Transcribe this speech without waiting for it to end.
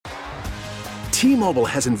T-Mobile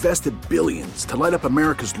has invested billions to light up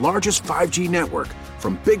America's largest 5G network,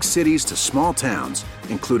 from big cities to small towns,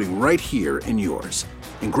 including right here in yours.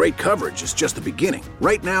 And great coverage is just the beginning.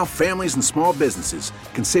 Right now, families and small businesses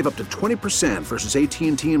can save up to 20% versus AT&T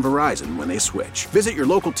and Verizon when they switch. Visit your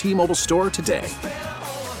local T-Mobile store today.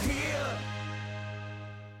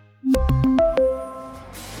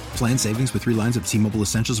 Plan savings with 3 lines of T-Mobile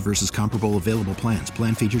Essentials versus comparable available plans.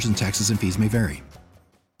 Plan features and taxes and fees may vary.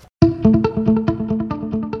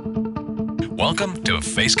 Welcome to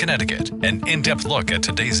Face Connecticut, an in-depth look at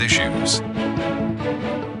today's issues.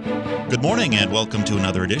 Good morning and welcome to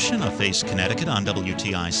another edition of Face Connecticut on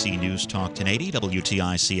WTIC News Talk 1080,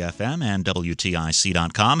 WTIC FM, and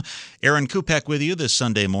WTIC.com. Aaron Kupek with you this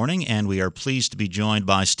Sunday morning, and we are pleased to be joined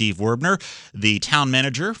by Steve Werbner, the town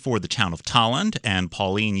manager for the town of Tolland, and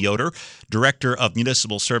Pauline Yoder, director of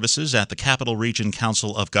municipal services at the Capital Region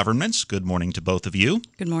Council of Governments. Good morning to both of you.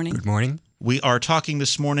 Good morning. Good morning. We are talking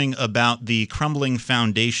this morning about the crumbling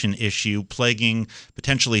foundation issue plaguing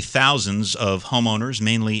potentially thousands of homeowners,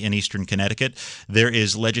 mainly in eastern Connecticut. There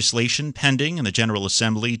is legislation pending in the General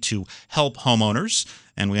Assembly to help homeowners,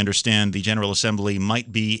 and we understand the General Assembly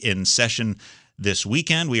might be in session this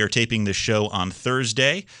weekend. We are taping this show on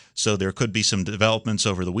Thursday, so there could be some developments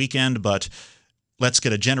over the weekend, but let's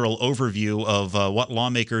get a general overview of what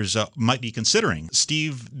lawmakers might be considering.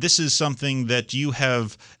 Steve, this is something that you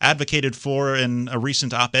have advocated for in a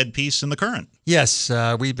recent op-ed piece in The Current. Yes,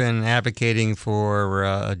 we've been advocating for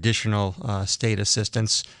additional state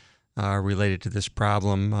assistance related to this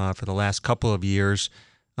problem for the last couple of years.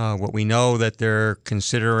 What we know that they're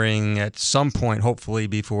considering at some point, hopefully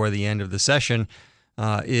before the end of the session,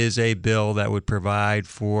 is a bill that would provide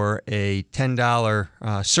for a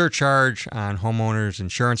 $10 surcharge on homeowners'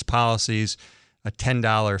 insurance policies, a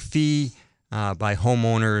 $10 fee by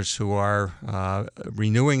homeowners who are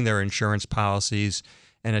renewing their insurance policies,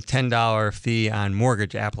 and a $10 fee on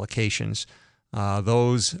mortgage applications.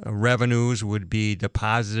 Those revenues would be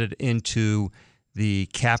deposited into the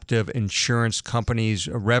captive insurance company's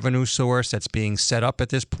revenue source that's being set up at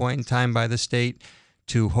this point in time by the state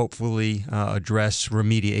to hopefully address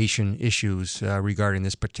remediation issues regarding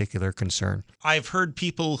this particular concern. I've heard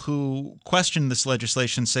people who question this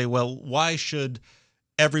legislation say, well, why should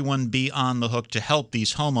everyone be on the hook to help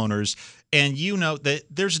these homeowners? And you note that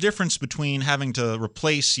there's a difference between having to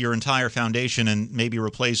replace your entire foundation and maybe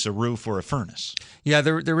replace a roof or a furnace. Yeah,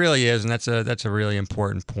 there really is, and that's a really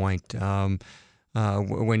important point.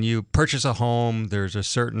 When you purchase a home, there's a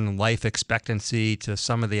certain life expectancy to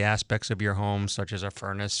some of the aspects of your home, such as a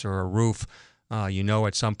furnace or a roof.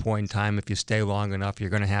 At some point in time, if you stay long enough, you're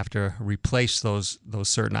going to have to replace those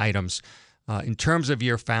certain items. In terms of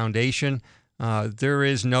your foundation, there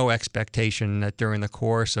is no expectation that during the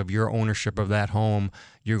course of your ownership of that home,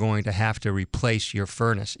 you're going to have to replace your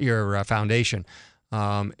foundation.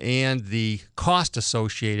 And the cost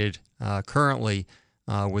associated currently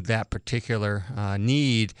with that particular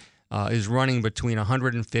need is running between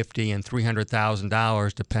 $150,000 and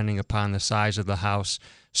 $300,000, depending upon the size of the house.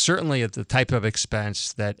 Certainly at the type of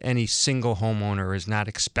expense that any single homeowner is not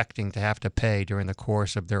expecting to have to pay during the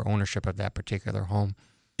course of their ownership of that particular home.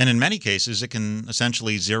 And in many cases, it can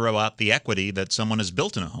essentially zero out the equity that someone has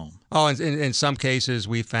built in a home. Oh, in some cases,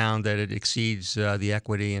 we found that it exceeds the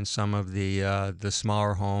equity in some of the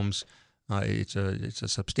smaller homes. It's a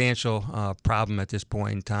substantial problem at this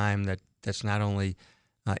point in time that's not only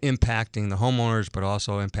impacting the homeowners, but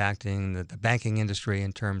also impacting the banking industry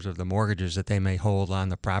in terms of the mortgages that they may hold on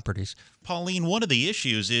the properties. Pauline, one of the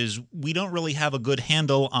issues is we don't really have a good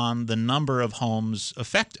handle on the number of homes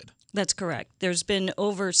affected. That's correct. There's been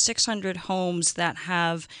over 600 homes that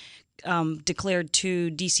have declared to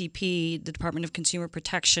DCP, the Department of Consumer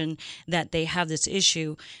Protection, that they have this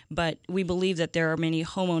issue. But we believe that there are many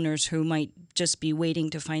homeowners who might just be waiting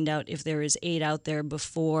to find out if there is aid out there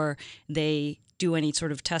before they do any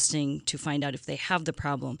sort of testing to find out if they have the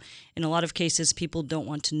problem. In a lot of cases, people don't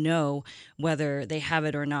want to know whether they have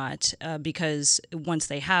it or not because once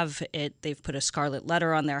they have it, they've put a scarlet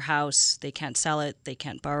letter on their house. They can't sell it. They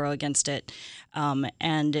can't borrow against it.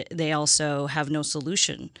 And they also have no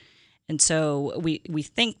solution. And so we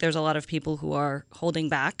think there's a lot of people who are holding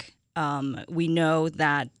back. We know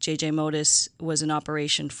that J.J. Modis was in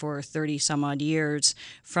operation for 30 some odd years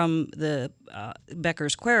from the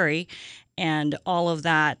Becker's Quarry, and all of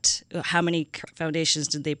that, how many foundations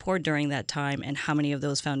did they pour during that time, and how many of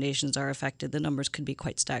those foundations are affected? The numbers could be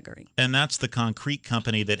quite staggering. And that's the concrete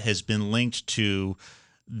company that has been linked to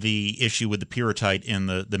the issue with the pyrrhotite in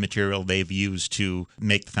the material they've used to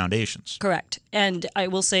make the foundations. Correct. And I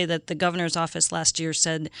will say that the governor's office last year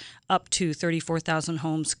said up to 34,000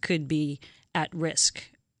 homes could be at risk,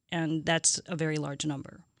 and that's a very large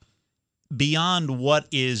number. Beyond what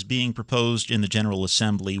is being proposed in the General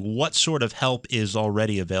Assembly, what sort of help is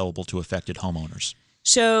already available to affected homeowners?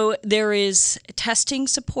 So there is testing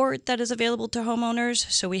support that is available to homeowners.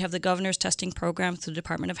 So we have the governor's testing program through the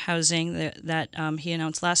Department of Housing that he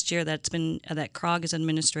announced last year that CROG is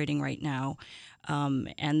administrating right now,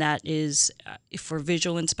 and that is for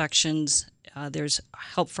visual inspections. There's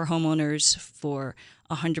help for homeowners for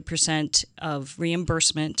 100% of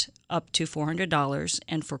reimbursement up to $400,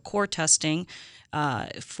 and for core testing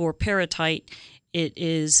for pyrrhotite, it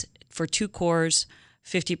is for 2 cores.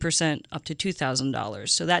 50% up to $2,000.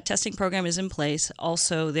 So that testing program is in place.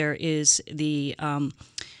 Also, there is the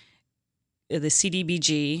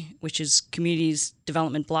CDBG, which is Communities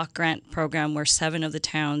Development Block Grant Program, where 7 of the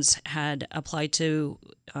towns had applied to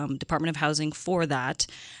Department of Housing for that,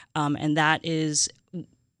 and that is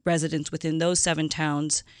residents within those 7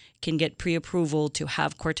 towns can get pre-approval to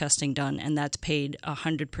have core testing done, and that's paid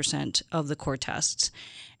 100% of the core tests.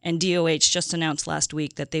 And DOH just announced last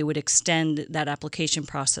week that they would extend that application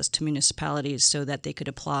process to municipalities so that they could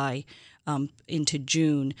apply into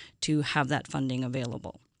June to have that funding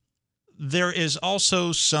available. There is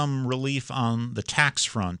also some relief on the tax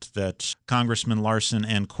front that Congressman Larson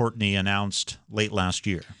and Courtney announced late last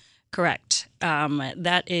year. Correct.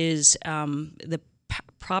 That is the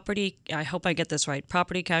property, I hope I get this right,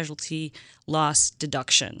 property casualty loss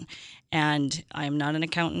deduction. And I'm not an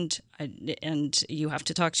accountant, and you have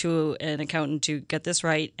to talk to an accountant to get this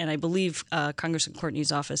right. And I believe Congressman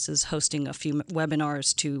Courtney's office is hosting a few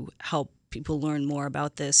webinars to help people learn more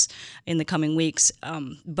about this in the coming weeks.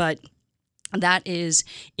 But that is,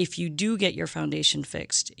 if you do get your foundation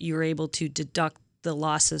fixed, you're able to deduct the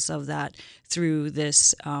losses of that through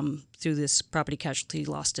this property casualty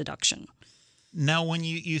loss deduction. Now, when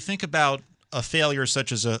you think about a failure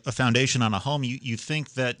such as a foundation on a home, you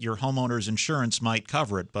think that your homeowner's insurance might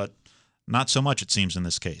cover it, but not so much, it seems, in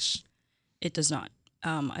this case. It does not.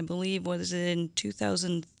 I believe, was it in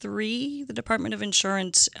 2003, the Department of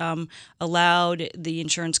Insurance allowed the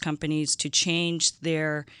insurance companies to change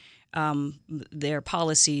their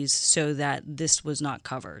policies so that this was not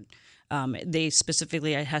covered. They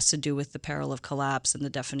specifically, it has to do with the peril of collapse and the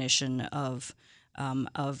definition of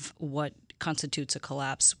what constitutes a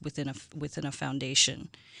collapse within a foundation.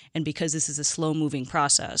 And because this is a slow-moving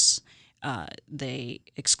process, they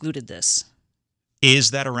excluded this. Is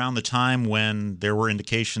that around the time when there were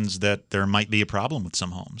indications that there might be a problem with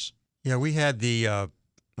some homes? Yeah, we had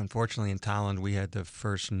unfortunately in Tolland, we had the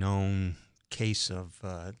first known case of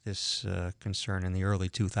this concern in the early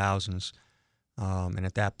 2000s. And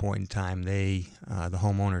at that point in time, the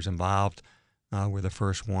homeowners involved were the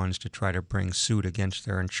first ones to try to bring suit against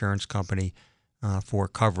their insurance company for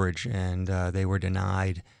coverage, and they were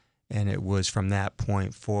denied. And it was from that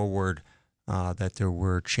point forward that there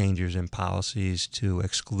were changes in policies to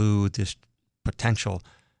exclude this potential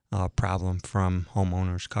problem from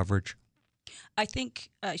homeowners coverage. I think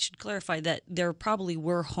I should clarify that there probably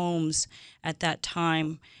were homes at that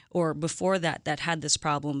time or before that had this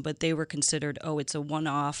problem, but they were considered, it's a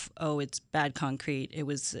one-off, it's bad concrete, it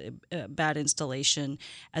was a bad installation,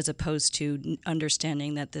 as opposed to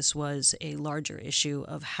understanding that this was a larger issue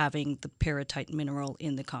of having the pyrrhotite mineral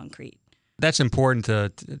in the concrete. That's important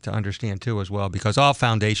to understand, too, as well, because all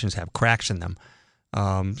foundations have cracks in them.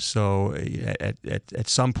 So at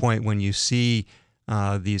some point when you see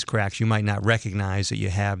these cracks, you might not recognize that you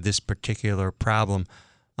have this particular problem.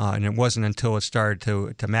 And it wasn't until it started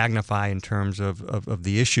to magnify in terms of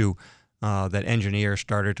the issue that engineers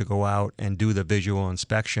started to go out and do the visual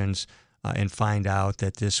inspections and find out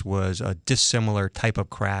that this was a dissimilar type of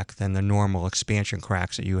crack than the normal expansion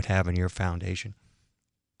cracks that you would have in your foundation.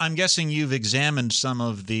 I'm guessing you've examined some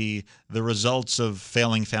of the results of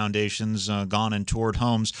failing foundations, gone and toured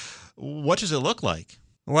homes. What does it look like?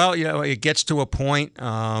 Well, it gets to a point.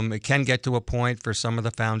 It can get to a point for some of the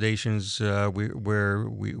foundations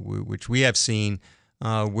which we have seen,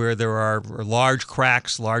 where there are large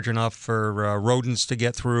cracks, large enough for rodents to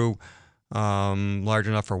get through, large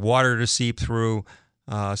enough for water to seep through.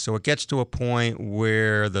 So it gets to a point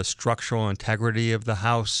where the structural integrity of the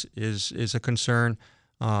house is a concern.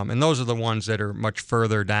 And those are the ones that are much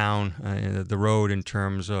further down the road in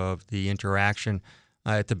terms of the interaction.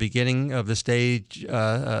 At the beginning of the stage,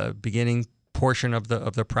 beginning portion of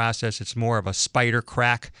the process, it's more of a spider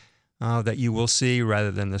crack that you will see rather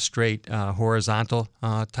than the straight horizontal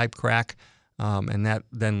type crack. and that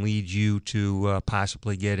then leads you to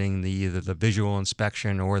possibly getting either the visual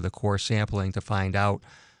inspection or the core sampling to find out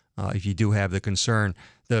if you do have the concern.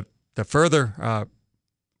 The further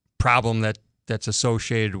problem that's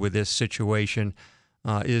associated with this situation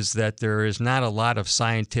is that there is not a lot of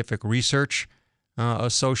scientific research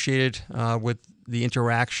associated with the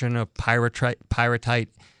interaction of pyrrhotite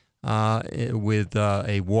with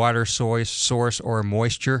a water source or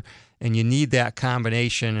moisture, and you need that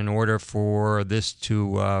combination in order for this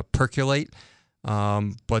to percolate.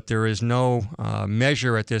 But there is no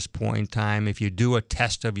measure at this point in time. If you do a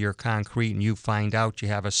test of your concrete and you find out you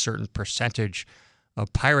have a certain percentage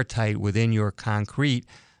of pyrrhotite within your concrete,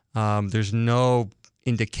 there's no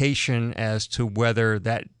indication as to whether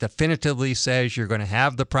that definitively says you're going to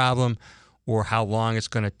have the problem or how long it's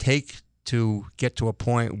going to take to get to a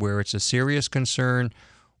point where it's a serious concern,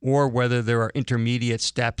 or whether there are intermediate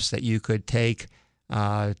steps that you could take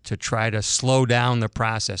to try to slow down the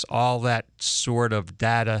process. All that sort of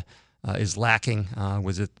data is lacking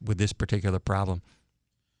with this particular problem.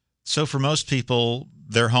 So for most people,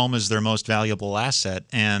 their home is their most valuable asset,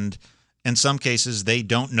 and in some cases, they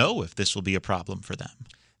don't know if this will be a problem for them.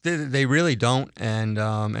 They really don't, and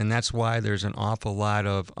that's why there's an awful lot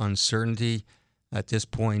of uncertainty at this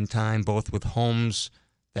point in time, both with homes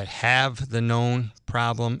that have the known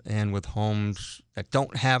problem and with homes that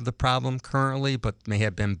don't have the problem currently but may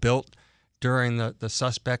have been built during the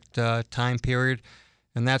suspect time period.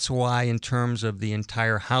 And that's why, in terms of the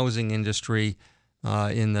entire housing industry,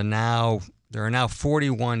 there are now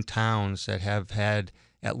 41 towns that have had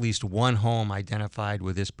at least one home identified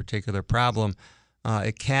with this particular problem.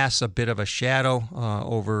 It casts a bit of a shadow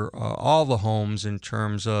over all the homes in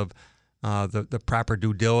terms of the proper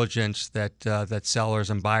due diligence that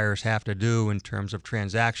sellers and buyers have to do in terms of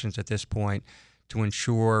transactions at this point to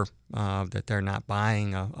ensure that they're not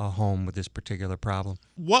buying a home with this particular problem.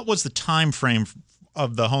 What was the time frame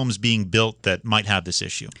of the homes being built that might have this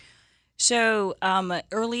issue? So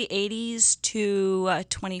early 80s to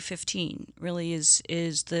 2015 really is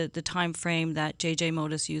the time frame that J.J.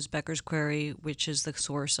 Modis used Becker's query, which is the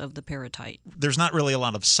source of the pyrrhotite. There's not really a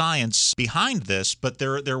lot of science behind this, but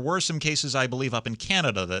there were some cases, I believe, up in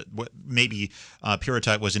Canada that maybe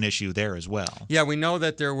pyrrhotite was an issue there as well. Yeah, we know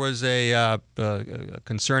that there was a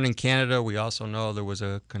concern in Canada. We also know there was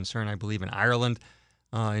a concern, I believe, in Ireland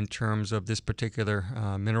in terms of this particular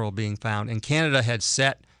mineral being found. And Canada had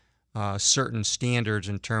set certain standards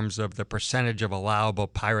in terms of the percentage of allowable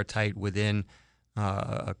pyrrhotite within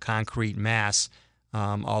a concrete mass,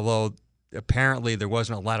 although apparently there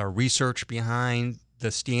wasn't a lot of research behind the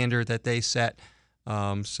standard that they set,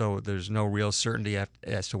 so there's no real certainty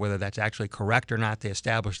as to whether that's actually correct or not. They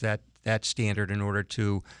established that standard in order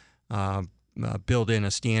to build in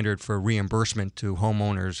a standard for reimbursement to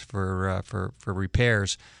homeowners for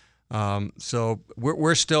repairs. So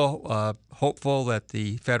we're still hopeful that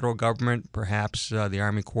the federal government, perhaps the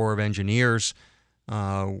Army Corps of Engineers,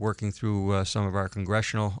 working through some of our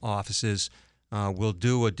congressional offices, will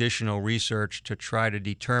do additional research to try to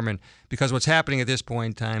determine, because what's happening at this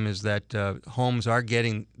point in time is that homes are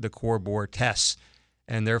getting the Core Bore tests,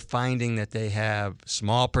 and they're finding that they have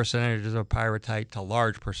small percentages of pyrrhotite to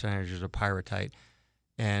large percentages of pyrrhotite.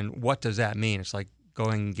 And what does that mean? It's like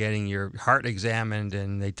going and getting your heart examined,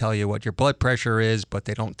 and they tell you what your blood pressure is, but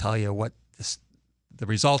they don't tell you what the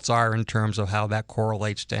results are in terms of how that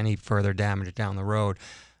correlates to any further damage down the road.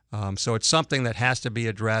 So it's something that has to be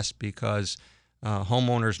addressed, because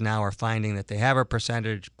homeowners now are finding that they have a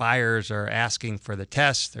percentage. Buyers are asking for the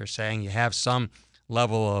tests. They're saying you have some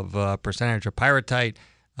level of percentage of pyrrhotite.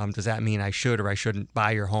 Does that mean I should or I shouldn't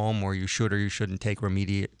buy your home, or you should or you shouldn't take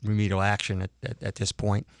remedial action at this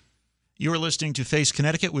point? You are listening to Face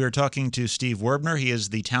Connecticut. We are talking to Steve Werbner. He is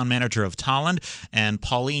the town manager of Tolland, and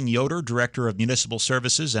Pauline Yoder, director of municipal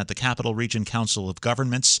services at the Capital Region Council of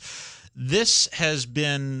Governments. This has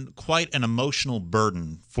been quite an emotional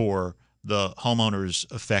burden for the homeowners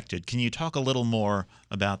affected. Can you talk a little more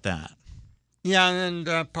about that? Yeah,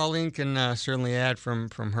 and Pauline can certainly add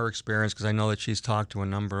from her experience, because I know that she's talked to a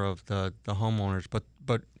number of the homeowners. But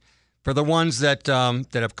for the ones that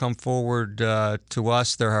have come forward to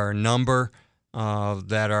us, there are a number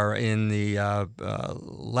that are in the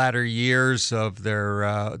latter years of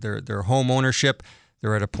their home ownership.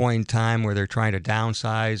 They're at a point in time where they're trying to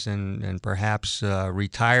downsize and perhaps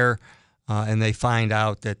retire, and they find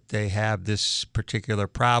out that they have this particular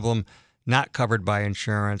problem, not covered by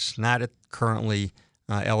insurance, not currently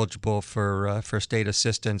eligible for state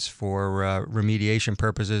assistance for remediation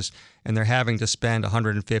purposes, and they're having to spend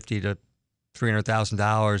 $150,000 to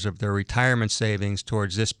 $300,000 of their retirement savings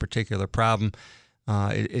towards this particular problem.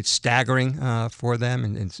 It's staggering for them.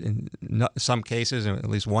 And in some cases, at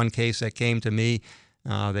least one case that came to me,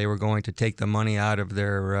 they were going to take the money out of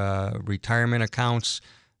their retirement accounts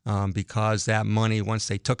because that money, once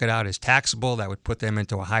they took it out, is taxable. That would put them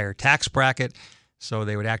into a higher tax bracket. So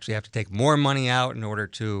they would actually have to take more money out in order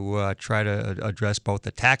to try to address both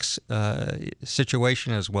the tax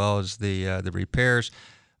situation as well as the repairs.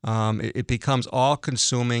 It becomes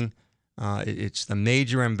all-consuming. It's the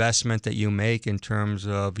major investment that you make in terms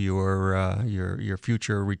of your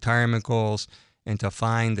future retirement goals, and to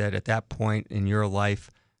find that at that point in your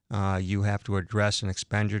life you have to address an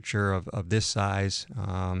expenditure of this size,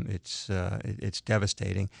 it's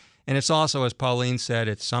devastating. And it's also, as Pauline said,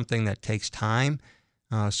 it's something that takes time.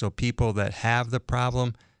 So people that have the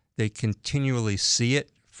problem, they continually see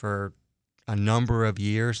it for a number of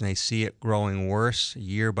years, and they see it growing worse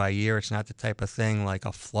year by year. It's not the type of thing like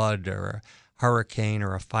a flood or a hurricane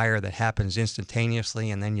or a fire that happens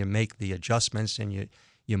instantaneously, and then you make the adjustments and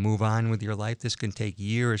you move on with your life. This can take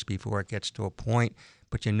years before it gets to a point,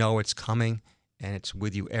 but you know it's coming, and it's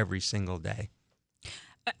with you every single day.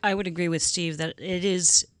 I would agree with Steve that it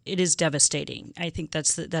is devastating. I think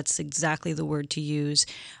that's exactly the word to use.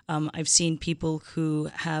 I've seen people who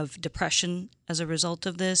have depression as a result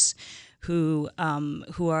of this, who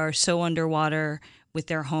are so underwater with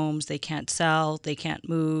their homes, they can't sell, they can't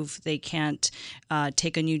move, they can't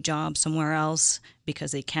take a new job somewhere else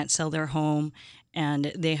because they can't sell their home,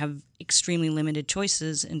 and they have extremely limited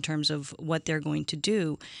choices in terms of what they're going to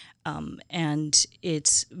do. And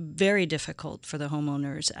it's very difficult for the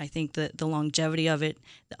homeowners. I think that the longevity of it,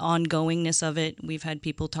 the ongoingness of it, we've had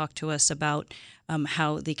people talk to us about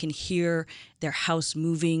how they can hear their house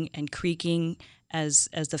moving and creaking as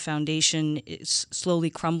the foundation slowly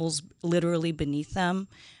crumbles literally beneath them.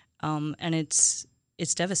 And it's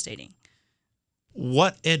devastating.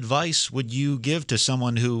 What advice would you give to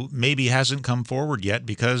someone who maybe hasn't come forward yet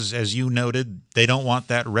because, as you noted, they don't want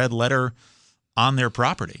that red letter on their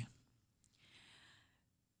property?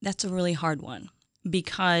 That's a really hard one,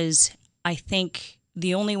 because I think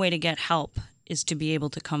the only way to get help is to be able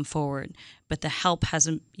to come forward, but the help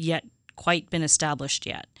hasn't yet quite been established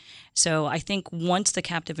yet. So I think once the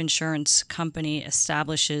captive insurance company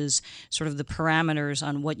establishes sort of the parameters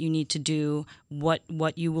on what you need to do, what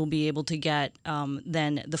you will be able to get,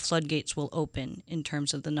 then the floodgates will open in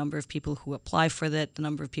terms of the number of people who apply for that, the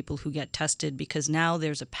number of people who get tested, because now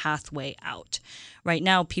there's a pathway out. Right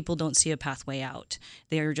now, people don't see a pathway out.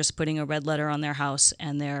 They're just putting a red letter on their house,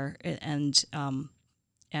 and they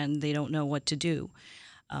don't know what to do.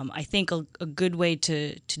 I think a good way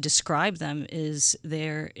to describe them is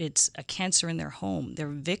it's a cancer in their home. They're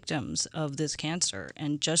victims of this cancer,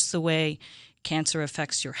 and just the way cancer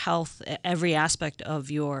affects your health, every aspect of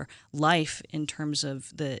your life in terms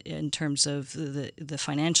of the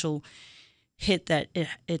financial hit that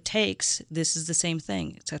it takes. This is the same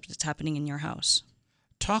thing, except it's happening in your house.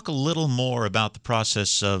 Talk a little more about the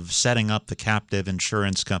process of setting up the captive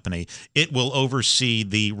insurance company. It will oversee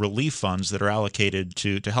the relief funds that are allocated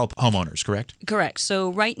to help homeowners, correct? Correct.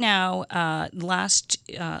 So right now, last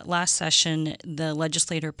session, the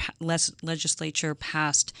legislature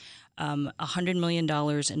passed $100 million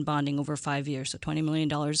in bonding over 5 years, so $20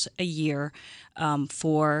 million a year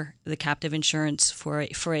for the captive insurance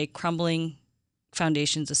for a crumbling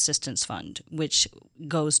Foundations Assistance Fund, which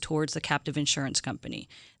goes towards the captive insurance company.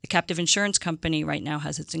 The captive insurance company right now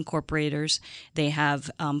has its incorporators. They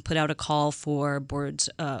have put out a call for a board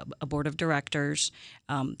of directors.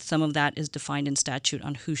 Some of that is defined in statute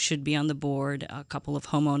on who should be on the board, a couple of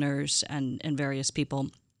homeowners and various people.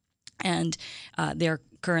 And they're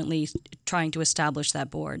currently trying to establish that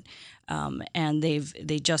board. And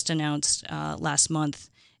they just announced last month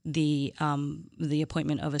the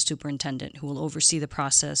appointment of a superintendent who will oversee the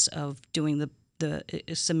process of doing the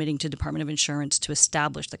submitting to Department of Insurance to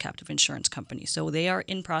establish the captive insurance company. So they are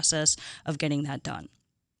in process of getting that done.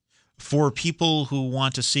 For people who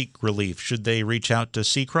want to seek relief, should they reach out to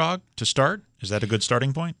CCROG to start? Is that a good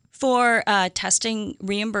starting point? For testing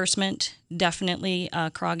reimbursement, definitely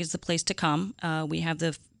CROG is the place to come. We have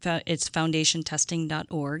it's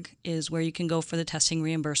foundationtesting.org is where you can go for the testing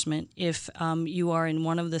reimbursement. If you are in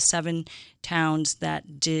one of the 7 towns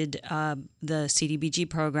that did the CDBG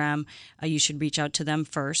program, you should reach out to them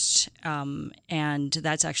first. And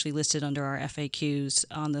that's actually listed under our FAQs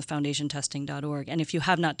on the foundationtesting.org. And if you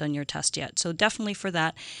have not done your test yet. So definitely for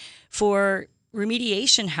that. For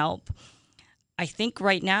remediation help, I think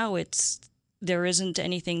right now there isn't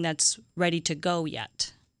anything that's ready to go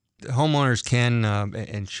yet. Homeowners can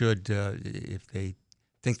and should, if they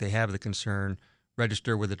think they have the concern,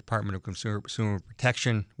 register with the Department of Consumer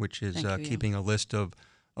Protection, which is keeping a list of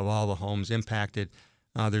all the homes impacted.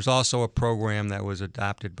 There's also a program that was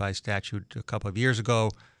adopted by statute a couple of years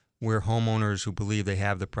ago where homeowners who believe they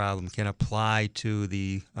have the problem can apply to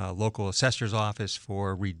the local assessor's office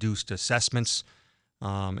for reduced assessments.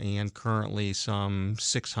 And currently some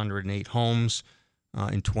 608 homes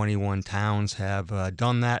in 21 towns have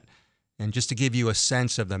done that. And just to give you a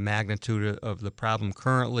sense of the magnitude of the problem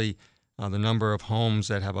currently, the number of homes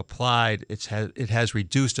that have applied, it has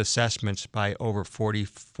reduced assessments by over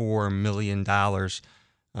 $44 million,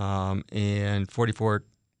 and $44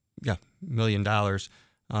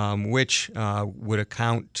 million, which would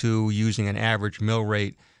account to using an average mill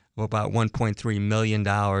rate of about $1.3 million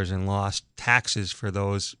in lost taxes for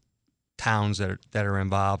those towns that are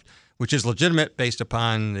involved, which is legitimate based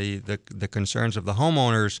upon the concerns of the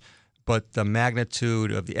homeowners. But the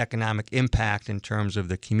magnitude of the economic impact in terms of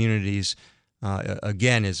the communities,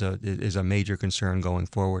 again, is a major concern going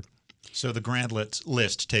forward. So the grand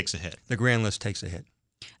list takes a hit. The grand list takes a hit.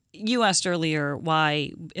 You asked earlier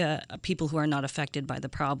why people who are not affected by the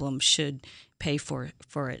problem should pay for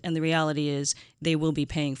it. And the reality is they will be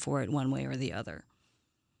paying for it one way or the other.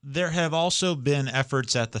 There have also been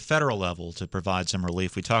efforts at the federal level to provide some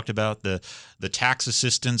relief. We talked about the tax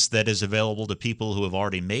assistance that is available to people who have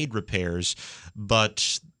already made repairs,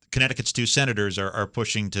 but Connecticut's 2 senators are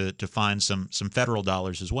pushing to find some federal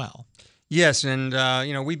dollars as well. Yes, and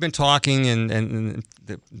we've been talking, and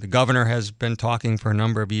the governor has been talking for a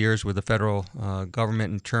number of years with the federal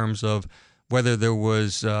government in terms of whether there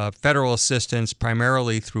was federal assistance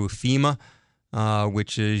primarily through FEMA,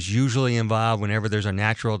 which is usually involved whenever there's a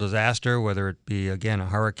natural disaster, whether it be, again, a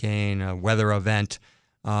hurricane, a weather event.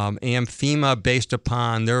 And FEMA, based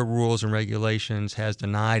upon their rules and regulations, has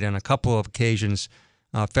denied on a couple of occasions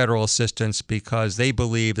federal assistance because they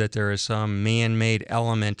believe that there is some man-made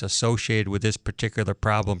element associated with this particular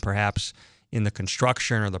problem, perhaps in the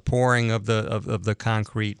construction or the pouring of the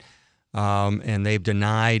concrete, and they've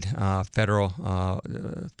denied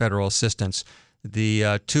federal assistance.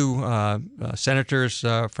 The 2 senators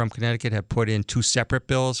from Connecticut have put in 2 separate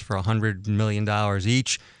bills for $100 million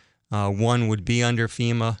each. One would be under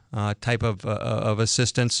FEMA type of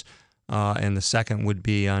assistance, and the second would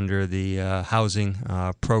be under the housing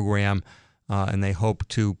program. And they hope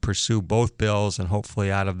to pursue both bills, and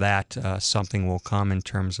hopefully out of that something will come in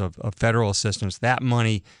terms of federal assistance. That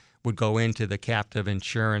money would go into the Captive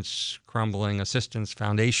Insurance Crumbling Assistance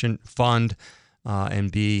Foundation Fund,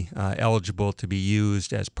 and be eligible to be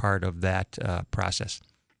used as part of that process.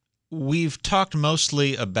 We've talked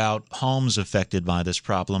mostly about homes affected by this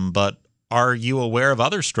problem, but are you aware of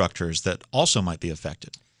other structures that also might be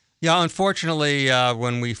affected? Yeah, unfortunately,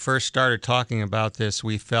 when we first started talking about this,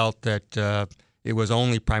 we felt that it was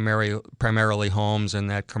only primarily homes and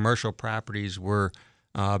that commercial properties were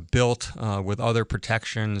built with other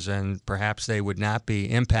protections and perhaps they would not be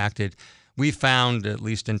impacted. We found, at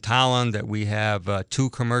least in Tolland, that we have 2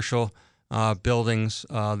 commercial buildings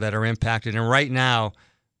that are impacted. And right now,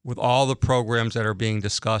 with all the programs that are being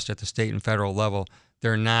discussed at the state and federal level,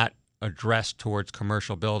 they're not addressed towards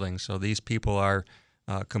commercial buildings. So these people are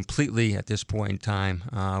completely, at this point in time,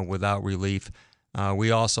 without relief.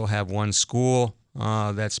 We also have 1 school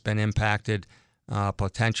that's been impacted,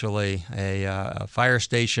 potentially a fire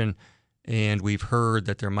station, and we've heard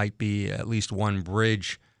that there might be at least 1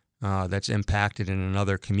 bridge that's impacted in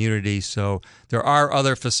another community. So there are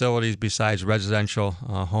other facilities besides residential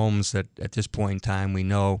homes that at this point in time we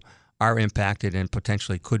know are impacted and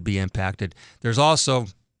potentially could be impacted. There's also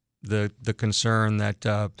the concern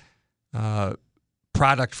that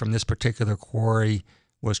product from this particular quarry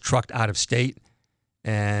was trucked out of state,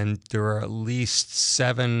 and there are at least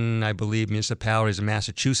 7, I believe, municipalities in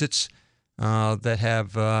Massachusetts that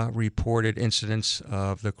have reported incidents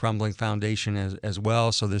of the crumbling foundation as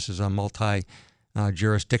well. So this is a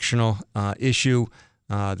multi-jurisdictional issue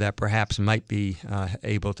that perhaps might be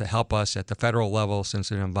able to help us at the federal level,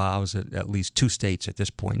 since it involves at least 2 states at this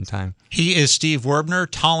point in time. He is Steve Werbner,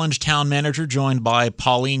 Tolland Town Manager, joined by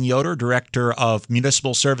Pauline Yoder, Director of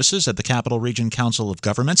Municipal Services at the Capital Region Council of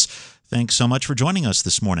Governments. Thanks so much for joining us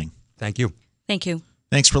this morning. Thank you. Thank you.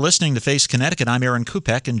 Thanks for listening to Face Connecticut. I'm Aaron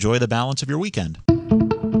Kupek. Enjoy the balance of your weekend.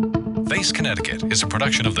 Face Connecticut is a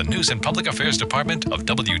production of the News and Public Affairs Department of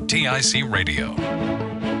WTIC Radio.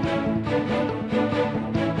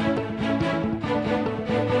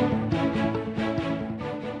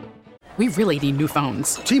 we really need new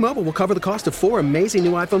phones. T-Mobile will cover the cost of 4 amazing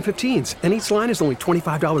new iPhone 15s, and each line is only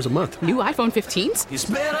 $25 a month. New iPhone 15s? It's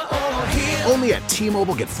better over here. Only at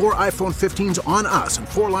T-Mobile, get 4 iPhone 15s on us and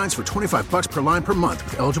 4 lines for $25 per line per month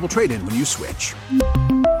with eligible trade-in when you switch.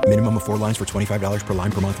 Minimum of 4 lines for $25 per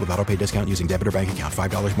line per month with autopay discount using debit or bank account.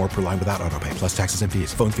 $5 more per line without autopay, plus taxes and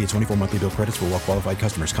fees. Phone fee at 24 monthly bill credits for well-qualified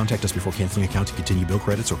customers. Contact us before canceling account to continue bill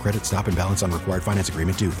credits or credit stop and balance on required finance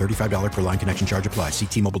agreement due. $35 per line connection charge applies. See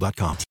T-Mobile.com.